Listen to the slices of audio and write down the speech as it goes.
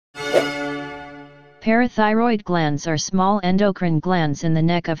Parathyroid glands are small endocrine glands in the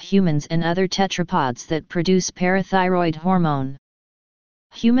neck of humans and other tetrapods that produce parathyroid hormone.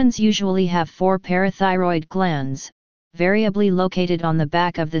 Humans usually have 4 parathyroid glands, variably located on the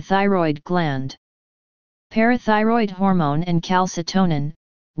back of the thyroid gland. Parathyroid hormone and calcitonin,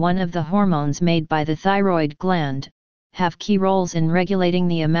 one of the hormones made by the thyroid gland, have key roles in regulating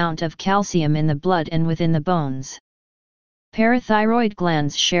the amount of calcium in the blood and within the bones. Parathyroid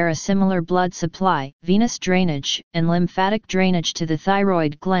glands share a similar blood supply, venous drainage, and lymphatic drainage to the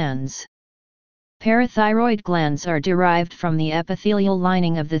thyroid glands. Parathyroid glands are derived from the epithelial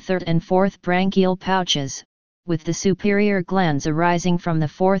lining of the third and fourth branchial pouches, with the superior glands arising from the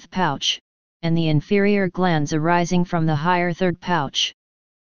fourth pouch, and the inferior glands arising from the higher third pouch.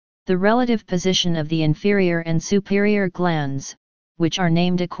 The relative position of the inferior and superior glands, which are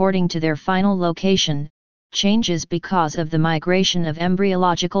named according to their final location, changes because of the migration of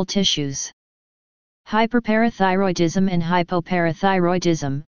embryological tissues. Hyperparathyroidism and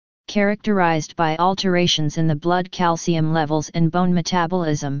hypoparathyroidism, characterized by alterations in the blood calcium levels and bone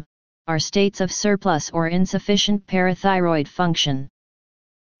metabolism, are states of surplus or insufficient parathyroid function.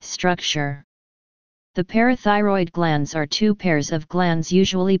 Structure. The parathyroid glands are 2 pairs of glands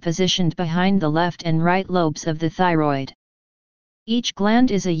usually positioned behind the left and right lobes of the thyroid. Each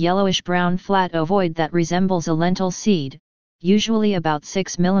gland is a yellowish-brown flat ovoid that resembles a lentil seed, usually about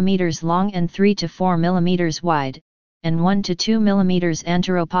 6 mm long and 3 to 4 mm wide, and 1 to 2 mm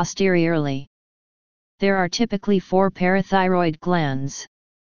anteroposteriorly. There are typically 4 parathyroid glands.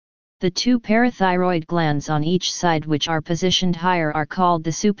 The 2 parathyroid glands on each side which are positioned higher are called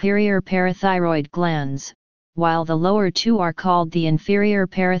the superior parathyroid glands, while the lower 2 are called the inferior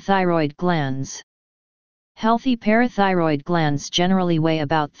parathyroid glands. Healthy parathyroid glands generally weigh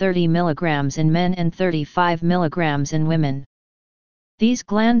about 30 mg in men and 35 mg in women. These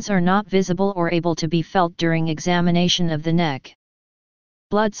glands are not visible or able to be felt during examination of the neck.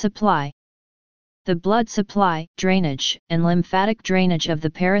 Blood supply. The blood supply, drainage, and lymphatic drainage of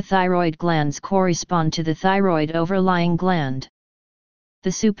the parathyroid glands correspond to the thyroid overlying gland.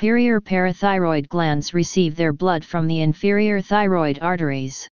 The superior parathyroid glands receive their blood from the inferior thyroid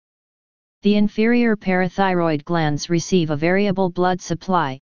arteries. The inferior parathyroid glands receive a variable blood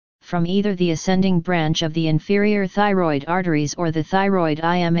supply, from either the ascending branch of the inferior thyroid arteries or the thyroid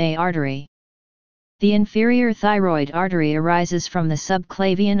IMA artery. The inferior thyroid artery arises from the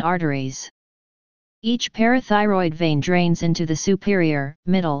subclavian arteries. Each parathyroid vein drains into the superior,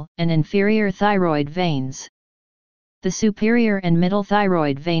 middle, and inferior thyroid veins. The superior and middle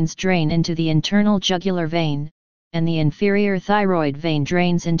thyroid veins drain into the internal jugular vein, and the inferior thyroid vein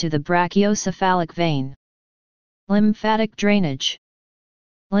drains into the brachiocephalic vein. Lymphatic drainage.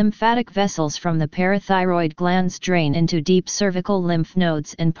 Lymphatic vessels from the parathyroid glands drain into deep cervical lymph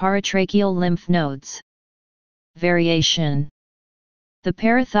nodes and paratracheal lymph nodes. Variation. The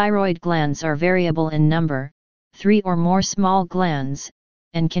parathyroid glands are variable in number, 3 or more small glands,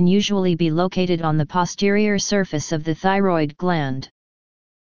 and can usually be located on the posterior surface of the thyroid gland.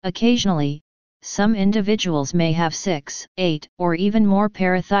 Occasionally, some individuals may have 6, 8, or even more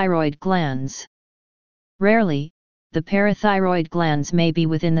parathyroid glands. Rarely, the parathyroid glands may be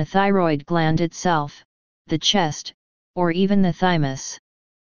within the thyroid gland itself, the chest, or even the thymus.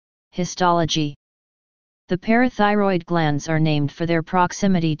 Histology. The parathyroid glands are named for their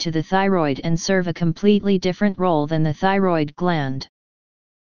proximity to the thyroid and serve a completely different role than the thyroid gland.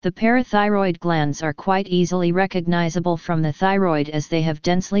 The parathyroid glands are quite easily recognizable from the thyroid as they have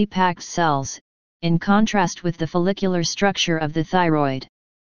densely packed cells, in contrast with the follicular structure of the thyroid.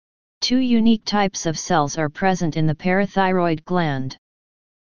 2 unique types of cells are present in the parathyroid gland.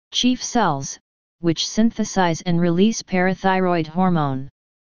 Chief cells, which synthesize and release parathyroid hormone.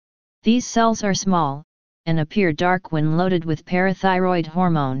 These cells are small, and appear dark when loaded with parathyroid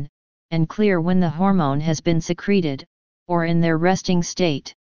hormone, and clear when the hormone has been secreted, or in their resting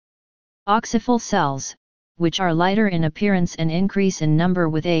state. Oxyphil cells, which are lighter in appearance and increase in number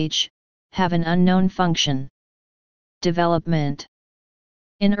with age, have an unknown function. Development.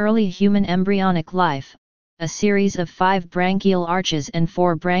 In early human embryonic life, a series of 5 branchial arches and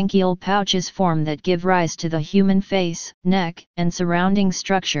 4 branchial pouches form that give rise to the human face, neck, and surrounding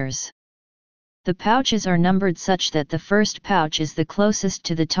structures. The pouches are numbered such that the first pouch is the closest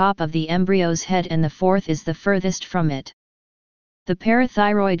to the top of the embryo's head and the fourth is the furthest from it. The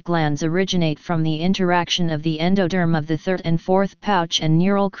parathyroid glands originate from the interaction of the endoderm of the third and fourth pouch and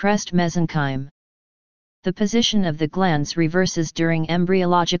neural crest mesenchyme. The position of the glands reverses during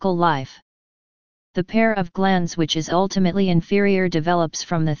embryological life. The pair of glands which is ultimately inferior develops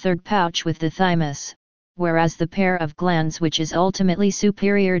from the third pouch with the thymus, whereas the pair of glands which is ultimately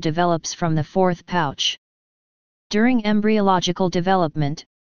superior develops from the fourth pouch. During embryological development,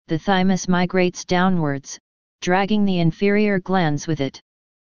 the thymus migrates downwards, dragging the inferior glands with it.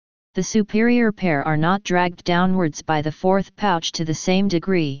 The superior pair are not dragged downwards by the fourth pouch to the same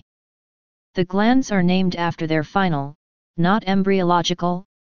degree. The glands are named after their final, not embryological,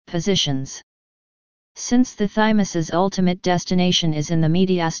 positions. Since the thymus's ultimate destination is in the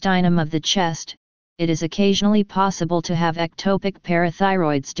mediastinum of the chest, it is occasionally possible to have ectopic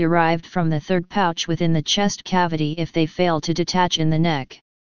parathyroids derived from the third pouch within the chest cavity if they fail to detach in the neck.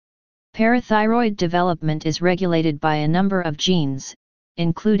 Parathyroid development is regulated by a number of genes,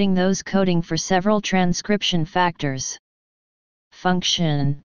 including those coding for several transcription factors.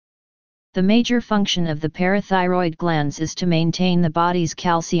 Function. The major function of the parathyroid glands is to maintain the body's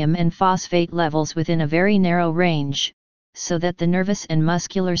calcium and phosphate levels within a very narrow range, so that the nervous and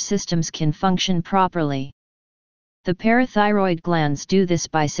muscular systems can function properly. The parathyroid glands do this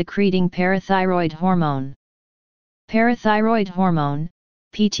by secreting parathyroid hormone. Parathyroid hormone,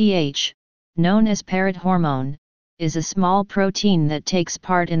 PTH, known as parrot hormone, is a small protein that takes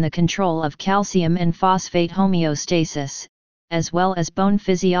part in the control of calcium and phosphate homeostasis, as well as bone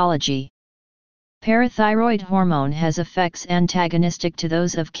physiology. Parathyroid hormone has effects antagonistic to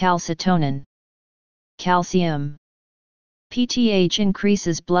those of calcitonin. Calcium. PTH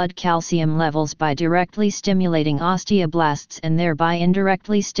increases blood calcium levels by directly stimulating osteoblasts and thereby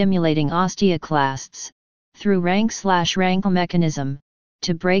indirectly stimulating osteoclasts, through rank/rankle mechanism,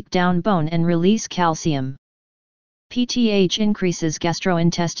 to break down bone and release calcium. PTH increases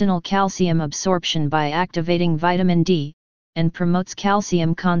gastrointestinal calcium absorption by activating vitamin D, and promotes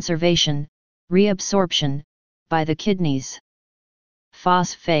calcium conservation, reabsorption, by the kidneys.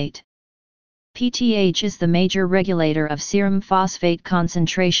 Phosphate. PTH is the major regulator of serum phosphate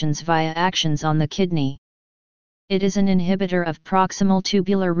concentrations via actions on the kidney. It is an inhibitor of proximal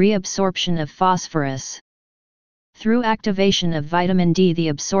tubular reabsorption of phosphorus. Through activation of vitamin D, the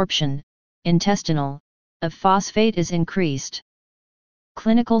absorption, intestinal, of phosphate is increased.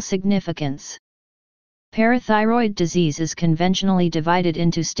 Clinical significance. Parathyroid disease is conventionally divided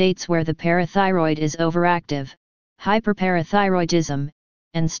into states where the parathyroid is overactive, hyperparathyroidism,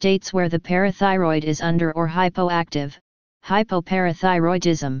 and states where the parathyroid is under or hypoactive,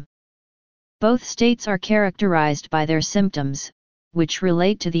 hypoparathyroidism. Both states are characterized by their symptoms, which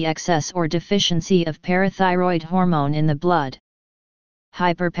relate to the excess or deficiency of parathyroid hormone in the blood.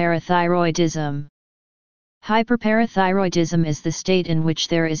 Hyperparathyroidism. Hyperparathyroidism is the state in which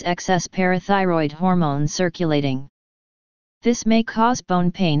there is excess parathyroid hormone circulating. This may cause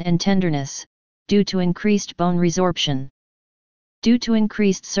bone pain and tenderness, due to increased bone resorption. Due to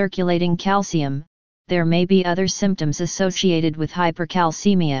increased circulating calcium, there may be other symptoms associated with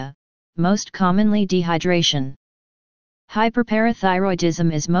hypercalcemia, most commonly dehydration.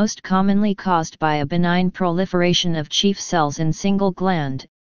 Hyperparathyroidism is most commonly caused by a benign proliferation of chief cells in single gland,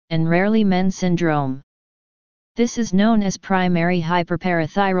 and rarely Men's syndrome. This is known as primary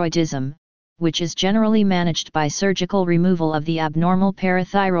hyperparathyroidism, which is generally managed by surgical removal of the abnormal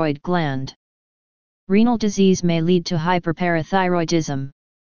parathyroid gland. Renal disease may lead to hyperparathyroidism.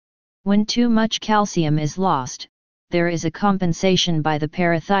 When too much calcium is lost, there is a compensation by the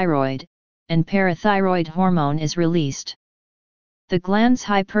parathyroid, and parathyroid hormone is released. The glands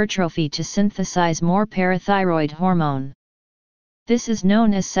hypertrophy to synthesize more parathyroid hormone. This is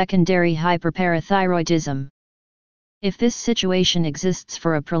known as secondary hyperparathyroidism. If this situation exists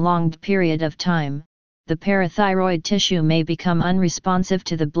for a prolonged period of time, the parathyroid tissue may become unresponsive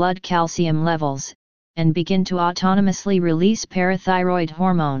to the blood calcium levels, and begin to autonomously release parathyroid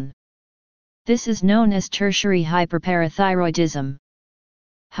hormone. This is known as tertiary hyperparathyroidism.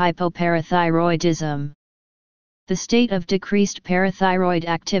 Hypoparathyroidism. The state of decreased parathyroid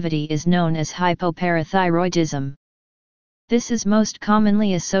activity is known as hypoparathyroidism. This is most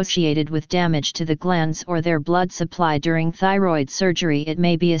commonly associated with damage to the glands or their blood supply during thyroid surgery. It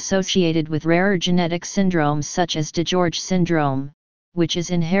may be associated with rarer genetic syndromes such as DeGeorge syndrome, which is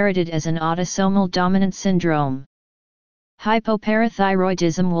inherited as an autosomal dominant syndrome.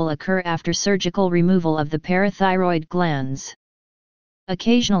 Hypoparathyroidism will occur after surgical removal of the parathyroid glands.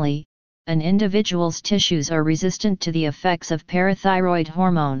 Occasionally, an individual's tissues are resistant to the effects of parathyroid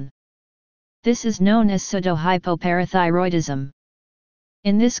hormone. This is known as pseudohypoparathyroidism.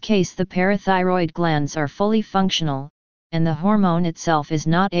 In this case, the parathyroid glands are fully functional, and the hormone itself is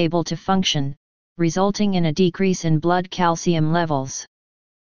not able to function, resulting in a decrease in blood calcium levels.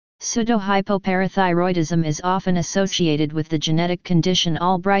 Pseudohypoparathyroidism is often associated with the genetic condition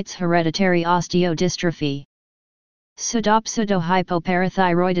Albright's hereditary osteodystrophy.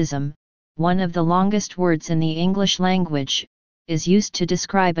 Pseudohypoparathyroidism, one of the longest words in the English language, is used to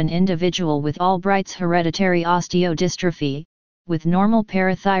describe an individual with Albright's hereditary osteodystrophy, with normal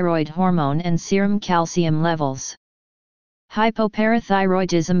parathyroid hormone and serum calcium levels.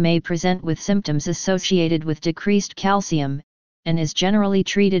 Hypoparathyroidism may present with symptoms associated with decreased calcium, and is generally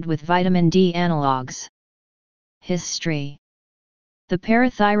treated with vitamin D analogues. History. The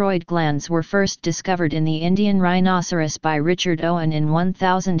parathyroid glands were first discovered in the Indian rhinoceros by Richard Owen in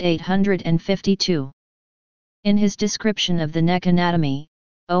 1852. In his description of the neck anatomy,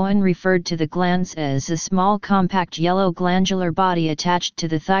 Owen referred to the glands as a small compact yellow glandular body attached to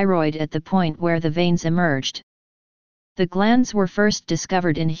the thyroid at the point where the veins emerged. The glands were first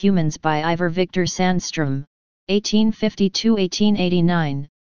discovered in humans by Ivar Victor Sandström, 1852–1889,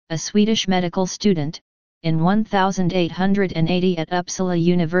 a Swedish medical student, in 1880 at Uppsala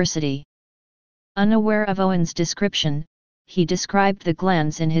University. Unaware of Owen's description, he described the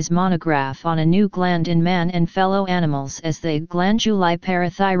glands in his monograph on a new gland in man and fellow animals as the glandulae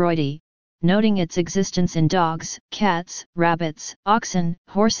parathyroidi, noting its existence in dogs, cats, rabbits, oxen,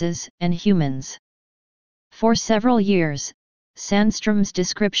 horses, and humans. For several years, Sandström's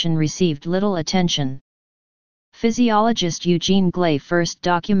description received little attention. Physiologist Eugene Glay first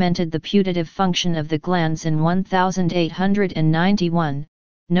documented the putative function of the glands in 1891,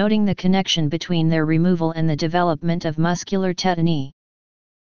 noting the connection between their removal and the development of muscular tetany.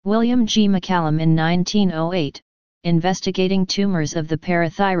 William G. McCallum in 1908, investigating tumors of the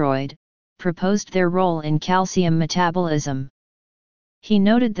parathyroid, proposed their role in calcium metabolism. He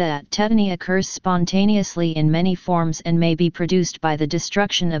noted that tetany occurs spontaneously in many forms and may be produced by the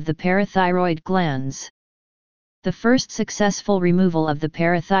destruction of the parathyroid glands. The first successful removal of the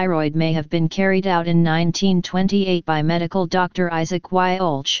parathyroid may have been carried out in 1928 by medical Dr. Isaac Y.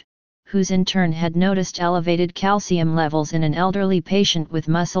 Olch, whose intern had noticed elevated calcium levels in an elderly patient with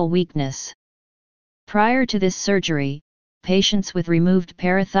muscle weakness. Prior to this surgery, patients with removed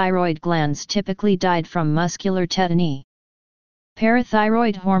parathyroid glands typically died from muscular tetany.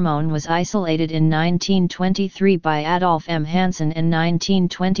 Parathyroid hormone was isolated in 1923 by Adolf M. Hansen and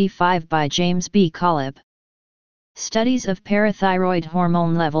 1925 by James B. Collip. Studies of parathyroid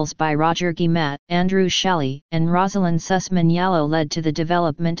hormone levels by Roger Guillemette, Andrew Shelley, and Rosalind Sussman Yallow led to the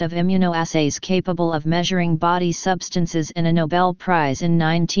development of immunoassays capable of measuring body substances and a Nobel Prize in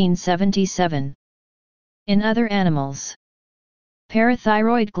 1977. In other animals,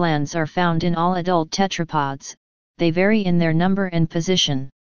 parathyroid glands are found in all adult tetrapods. They vary in their number and position.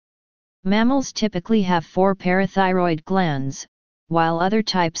 Mammals typically have 4 parathyroid glands, while other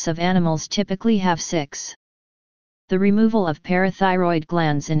types of animals typically have 6. The removal of parathyroid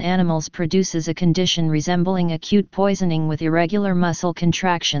glands in animals produces a condition resembling acute poisoning with irregular muscle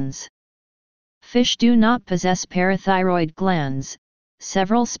contractions. Fish do not possess parathyroid glands.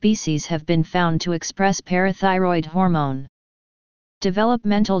 Several species have been found to express parathyroid hormone.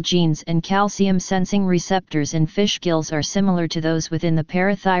 Developmental genes and calcium-sensing receptors in fish gills are similar to those within the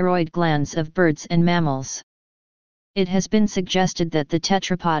parathyroid glands of birds and mammals. It has been suggested that the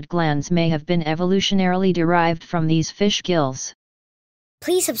tetrapod glands may have been evolutionarily derived from these fish gills.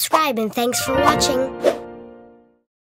 Please subscribe and thanks for watching.